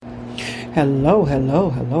Hello, hello,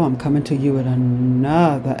 hello. I'm coming to you with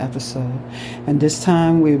another episode. And this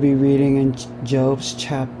time we'll be reading in Job's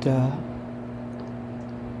chapter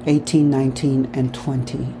 18, 19, and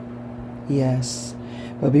 20. Yes.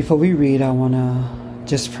 But before we read, I want to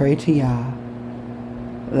just pray to Yah.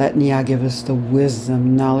 Let Yah give us the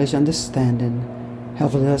wisdom, knowledge, understanding,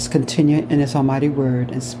 helping us continue in His almighty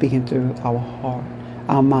word and speaking through our heart,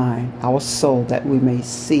 our mind, our soul, that we may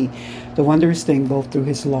see the wondrous thing both through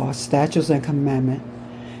His law, statutes, and commandment,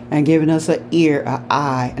 and giving us an ear, an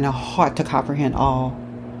eye, and a heart to comprehend all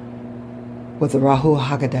what the Ruach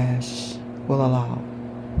HaKodesh will allow.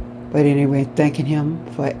 But anyway, thanking Him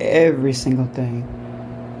for every single thing,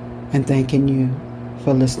 and thanking you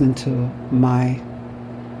for listening to my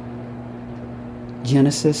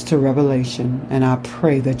Genesis to Revelation, and I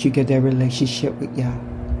pray that you get that relationship with Yah.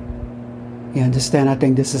 You understand? I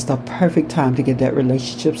think this is the perfect time to get that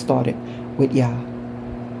relationship started with Yah.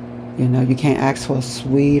 You know, you can't ask for a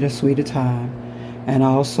sweeter time. And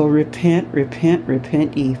also repent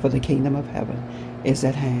ye, for the kingdom of heaven is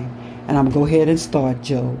at hand. And I'm going to go ahead and start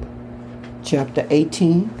Job chapter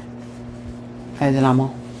 18, and then I'm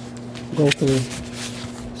going to go through.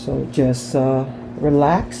 So just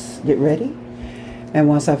relax, get ready. And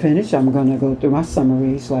once I finish, I'm going to go through my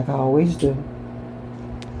summaries like I always do.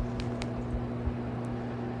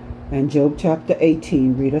 And Job chapter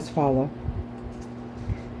 18, read as follow.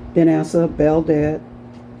 Then answered Bildad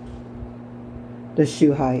the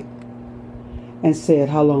Shuhite, and said,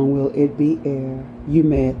 How long will it be ere you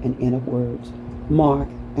met an end of words? Mark,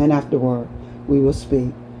 and afterward we will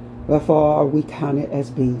speak. Wherefore are we counted as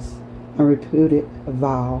beasts, and reputed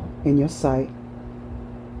vile in your sight?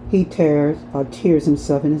 He tears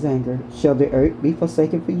himself in his anger. Shall the earth be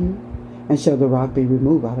forsaken for you? And shall the rock be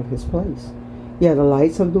removed out of his place? Yet the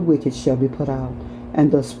lights of the wicked shall be put out,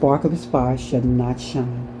 and the spark of his fire shall not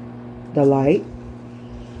shine. The light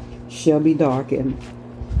shall be darkened,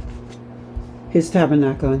 his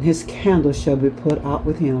tabernacle, and his candle shall be put out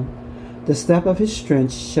with him. The step of his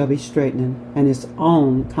strength shall be straitened, and his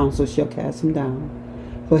own counsel shall cast him down.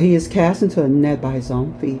 For he is cast into a net by his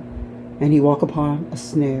own feet, and he walk upon a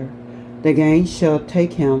snare. The gang shall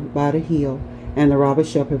take him by the heel, and the robber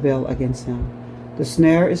shall prevail against him. The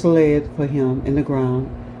snare is laid for him in the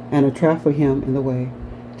ground, and a trap for him in the way.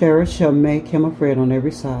 Terror shall make him afraid on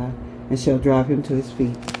every side, and shall drive him to his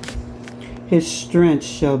feet. His strength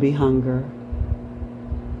shall be hunger,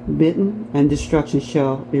 bitten, and destruction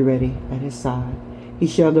shall be ready at his side. He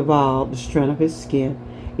shall devour the strength of his skin,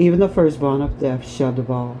 even the firstborn of death shall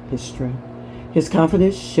devour his strength. His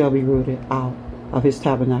confidence shall be rooted out of his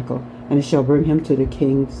tabernacle, and it shall bring him to the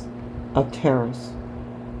kings of terrors.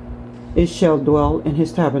 It shall dwell in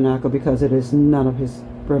his tabernacle, because it is none of his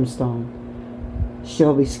brimstone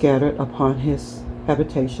shall be scattered upon his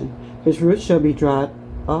habitation. His roots shall be dried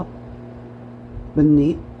up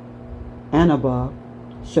beneath, and above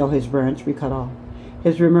shall his branch be cut off.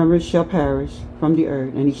 His remembrance shall perish from the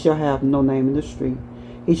earth, and he shall have no name in the street.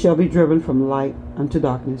 He shall be driven from light unto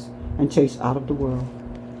darkness, and chased out of the world.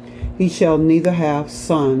 He shall neither have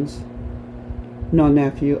sons nor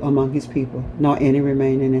nephew among his people, nor any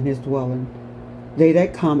remaining in his dwelling. They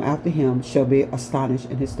that come after him shall be astonished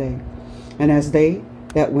in his day, and as they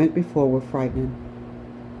that went before were frightened.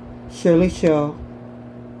 Surely shall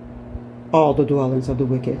all the dwellings of the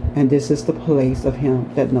wicked, and this is the place of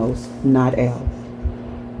him that knows not El.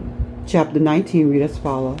 Chapter 19, read as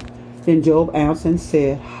follows. Then Job answered and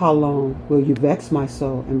said, How long will you vex my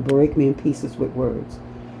soul, and break me in pieces with words?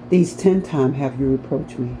 These 10 times have you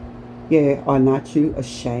reproached me. Yea, are not you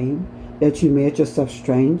ashamed that you made yourself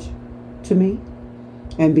strange to me?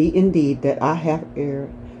 And be indeed that I have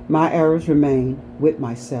erred, my errors remain with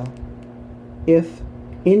myself. If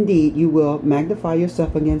indeed you will magnify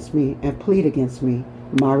yourself against me, and plead against me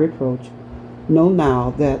my reproach, know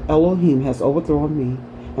now that Elohim has overthrown me,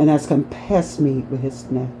 and has compassed me with his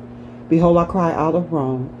net. Behold, I cry out of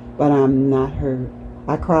wrong, but I am not heard.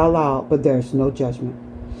 I cry aloud, but there is no judgment.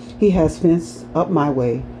 He has fenced up my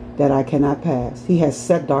way, that I cannot pass. He has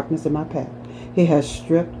set darkness in my path. He has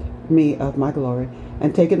stripped me of my glory,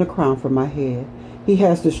 and taken the crown from my head. He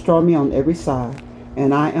has destroyed me on every side,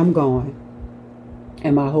 and I am gone,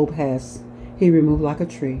 and my hope has he removed like a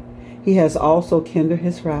tree. He has also kindled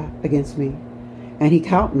his wrath against me, and he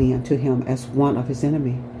count me unto him as one of his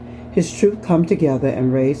enemy. His troop come together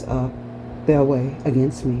and raise up their way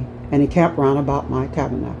against me, and encamp round about my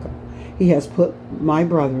tabernacle. He has put my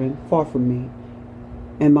brethren far from me,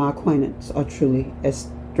 and my acquaintance are truly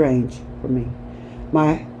estranged from me.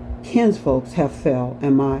 My kinsfolks have fell,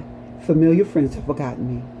 and my familiar friends have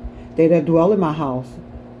forgotten me. They that dwell in my house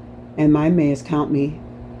and my maids count me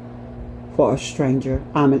for a stranger.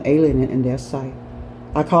 I'm an alien in their sight.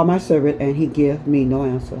 I called my servant, and he gave me no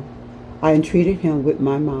answer. I entreated him with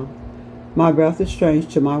my mouth. My breath is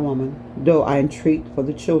strange to my woman, though I entreat for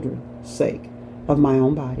the children's sake of my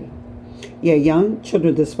own body. Yea, young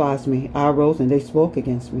children despise me. I arose, and they spoke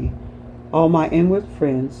against me. All my inward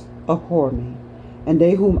friends abhor me, and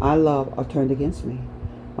they whom I love are turned against me.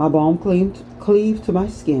 My bone cleaved to my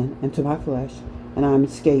skin and to my flesh, and I am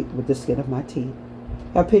escaped with the skin of my teeth.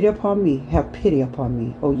 Have pity upon me,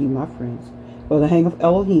 O ye my friends, for the hand of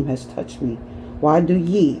Elohim has touched me. Why do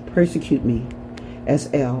ye persecute me? As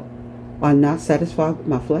El, are not satisfied with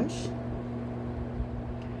my flesh?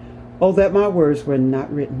 Oh, that my words were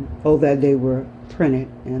not written. Oh, that they were printed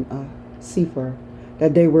in a sefer,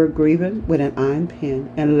 that they were graven with an iron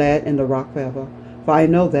pen and laid in the rock forever. For I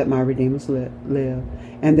know that my Redeemer live,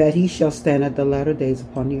 and that he shall stand at the latter days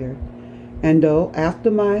upon the earth. And though after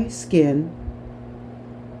my skin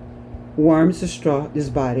worms destroy this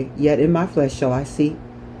body, yet in my flesh shall I see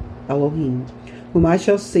Elohim, whom I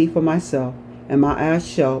shall see for myself, and my eyes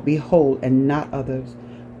shall behold and not others.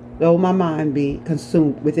 Though my mind be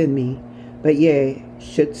consumed within me, but ye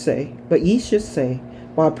should say,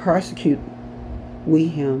 why persecute we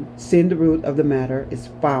him, seeing the root of the matter is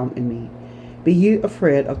found in me? Be ye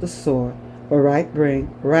afraid of the sword, for wrath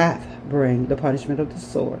bring the punishment of the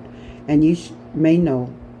sword, and ye may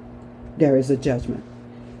know there is a judgment.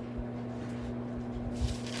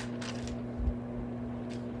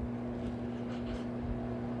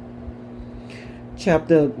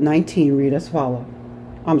 Chapter 19 read as follow.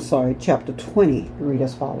 Chapter 20 read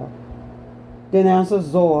as follow. Then answered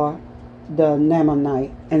Zoar the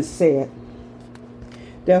Naamanite and said,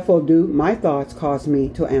 Therefore do my thoughts cause me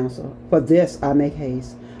to answer. For this I make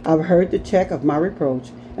haste. I have heard the check of my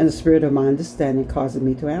reproach, and the spirit of my understanding causes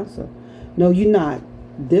me to answer. Know you not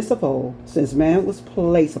this of old, since man was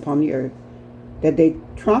placed upon the earth, that the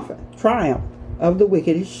triumph of the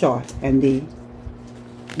wicked is short, and the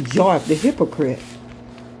joy of the hypocrite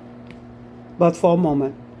but for a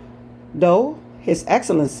moment. Though his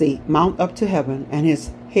excellency mount up to heaven, and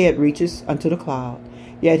his head reaches unto the cloud,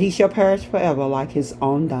 yet he shall perish forever like his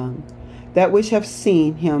own dung. That which have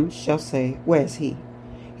seen him shall say, Where is he?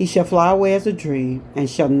 He shall fly away as a dream, and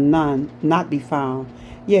shall not be found.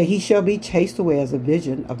 Yea, he shall be chased away as a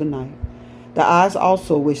vision of the night. The eyes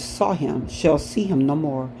also which saw him shall see him no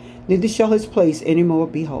more, neither shall his place any more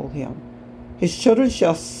behold him. His children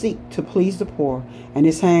shall seek to please the poor, and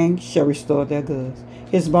his hand shall restore their goods.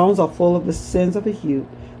 His bones are full of the sins of his youth,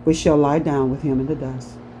 which shall lie down with him in the dust.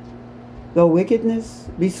 Though wickedness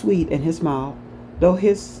be sweet in his mouth, though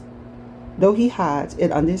he hides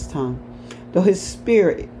it under his tongue, though he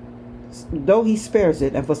spares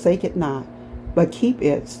it and forsake it not, but keep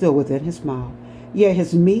it still within his mouth, yet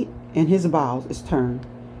his meat in his bowels is turned.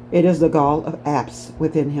 It is the gall of asps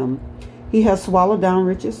within him. He has swallowed down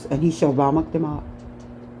riches, and he shall vomit them up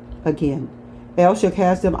again. El shall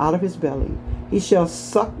cast them out of his belly. He shall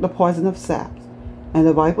suck the poison of saps, and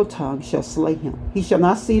the viper tongue shall slay him. He shall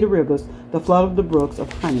not see the rivers, the flood of the brooks of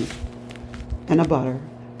honey and of butter.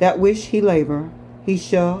 That which he labor,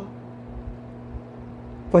 shall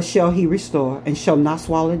he restore, and shall not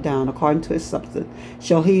swallow it down according to his substance.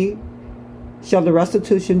 Shall the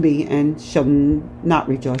restitution be, and shall not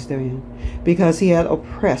rejoice therein, because he hath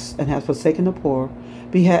oppressed and hath forsaken the poor,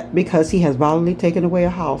 because he has violently taken away a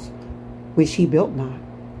house which he built not.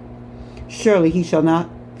 Surely he shall not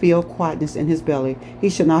feel quietness in his belly, he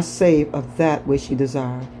shall not save of that which he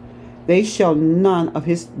desired. There shall none of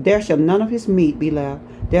his meat be left,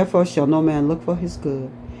 therefore shall no man look for his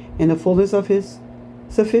good. In the fullness of his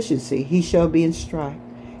sufficiency he shall be in strife.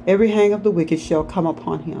 Every hang of the wicked shall come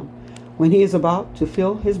upon him. When he is about to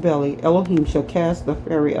fill his belly, Elohim shall cast the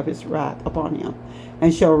fury of his wrath upon him,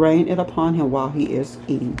 and shall rain it upon him while he is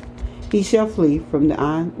eating. He shall flee from the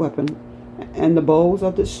iron weapon, and the bows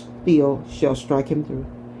of the steel shall strike him through.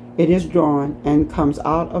 It is drawn, and comes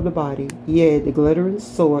out of the body, yea, the glittering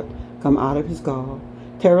sword come out of his gall.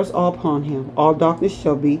 Terrors are upon him, all darkness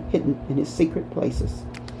shall be hidden in his secret places.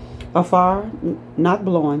 A fire not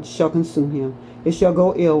blowing shall consume him, it shall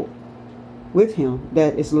go ill with him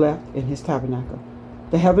that is left in his tabernacle.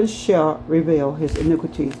 The heavens shall reveal his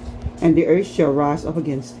iniquity, and the earth shall rise up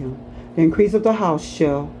against him. The increase of the house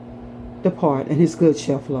shall depart, and his goods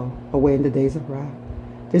shall flow away in the days of wrath.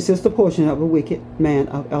 This is the portion of a wicked man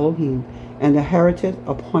of Elohim, and the heritage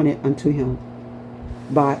appointed unto him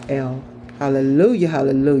by El. Hallelujah,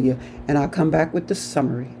 hallelujah. And I'll come back with the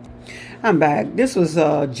summary. I'm back. This was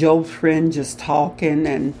Job's friend just talking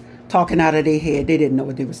and talking out of their head. They didn't know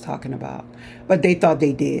what they was talking about, but they thought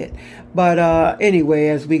they did. But anyway,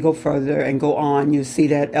 as we go further and go on, you see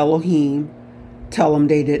that Elohim tell them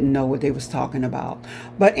they didn't know what they was talking about.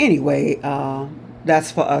 But anyway,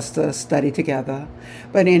 that's for us to study together.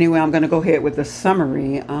 But anyway, I'm going to go ahead with the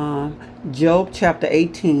summary. Job chapter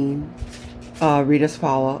 18, read as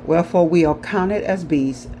follows. Wherefore we are counted as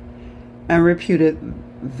beasts and reputed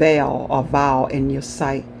vile in your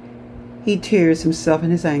sight. He tears himself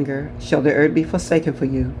in his anger. Shall the earth be forsaken for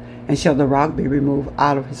you, and shall the rock be removed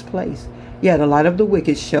out of his place? Yet the light of the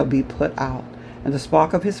wicked shall be put out, and the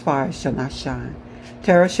spark of his fire shall not shine.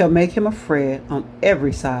 Terror shall make him afraid on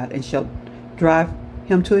every side, and shall drive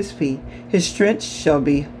him to his feet. His strength shall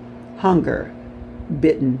be hunger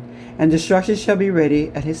bitten, and destruction shall be ready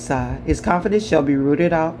at his side. His confidence shall be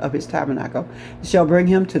rooted out of his tabernacle, and shall bring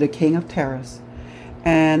him to the king of terrors.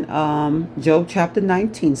 And Job chapter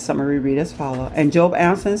 19 summary read as follows. And Job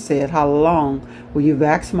answered and said, How long will you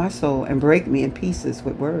vex my soul and break me in pieces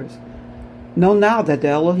with words? Know now that the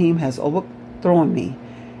Elohim has overthrown me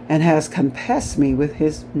and has compassed me with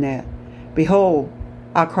his net. Behold,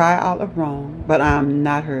 I cry out of wrong, but I am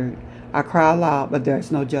not heard. I cry aloud, but there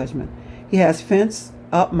is no judgment. He has fenced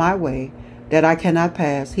up my way that I cannot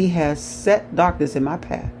pass. He has set darkness in my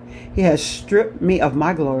path. He has stripped me of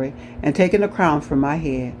my glory and taken the crown from my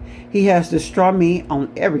head. He has destroyed me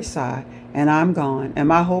on every side, and I am gone, and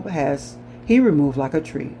my hope has he removed like a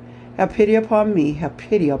tree. Have pity upon me, have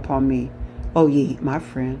pity upon me, O ye, my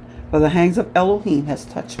friend, for the hands of Elohim has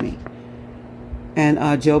touched me.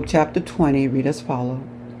 And Job chapter 20, read as follows.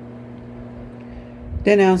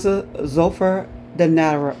 Then answered Zophar the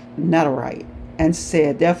Nadarite, and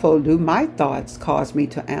said, Therefore do my thoughts cause me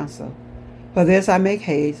to answer. For this I make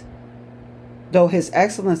haste, though his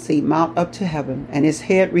excellency mount up to heaven, and his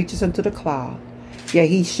head reaches unto the cloud, yet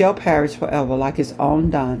he shall perish forever like his own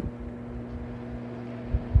done.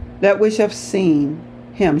 That which have seen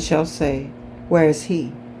him shall say, Where is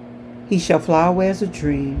he? He shall fly away as a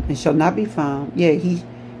dream, and shall not be found. Yea, he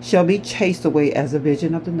shall be chased away as a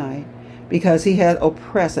vision of the night, because he hath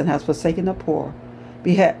oppressed and hath forsaken the poor,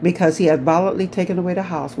 because he hath violently taken away the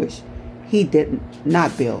house which he did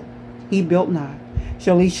not build. He built not.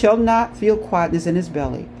 He shall not feel quietness in his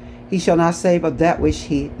belly. He shall not save of that which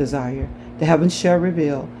he desire. The heavens shall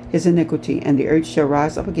reveal his iniquity, and the earth shall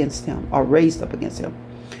rise up against him, or raised up against him.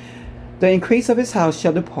 The increase of his house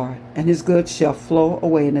shall depart, and his goods shall flow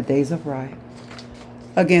away in the days of riot.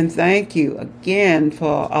 Again, thank you again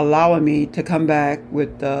for allowing me to come back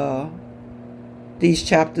with these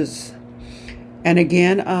chapters. And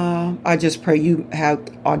again, I just pray you have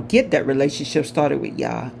or get that relationship started with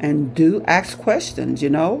Yah, and do ask questions,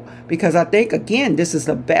 because I think, again, this is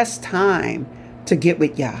the best time to get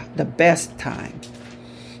with Yah, the best time.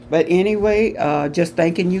 But anyway, just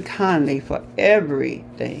thanking you kindly for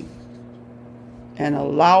everything and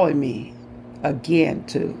allowing me again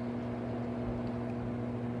to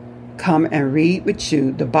come and read with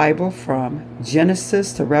you the Bible from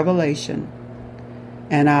Genesis to Revelation.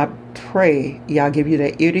 And I pray Yah give you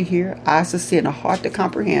that ear to hear, eyes to see, and a heart to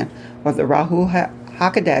comprehend what the Ruach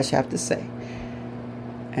HaKodesh have to say.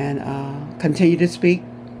 And continue to speak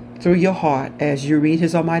through your heart as you read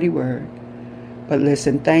his almighty word. But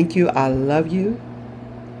listen, thank you. I love you.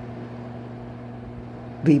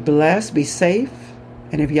 Be blessed. Be safe.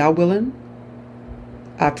 And if y'all willing,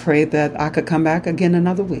 I pray that I could come back again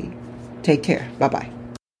another week. Take care. Bye-bye.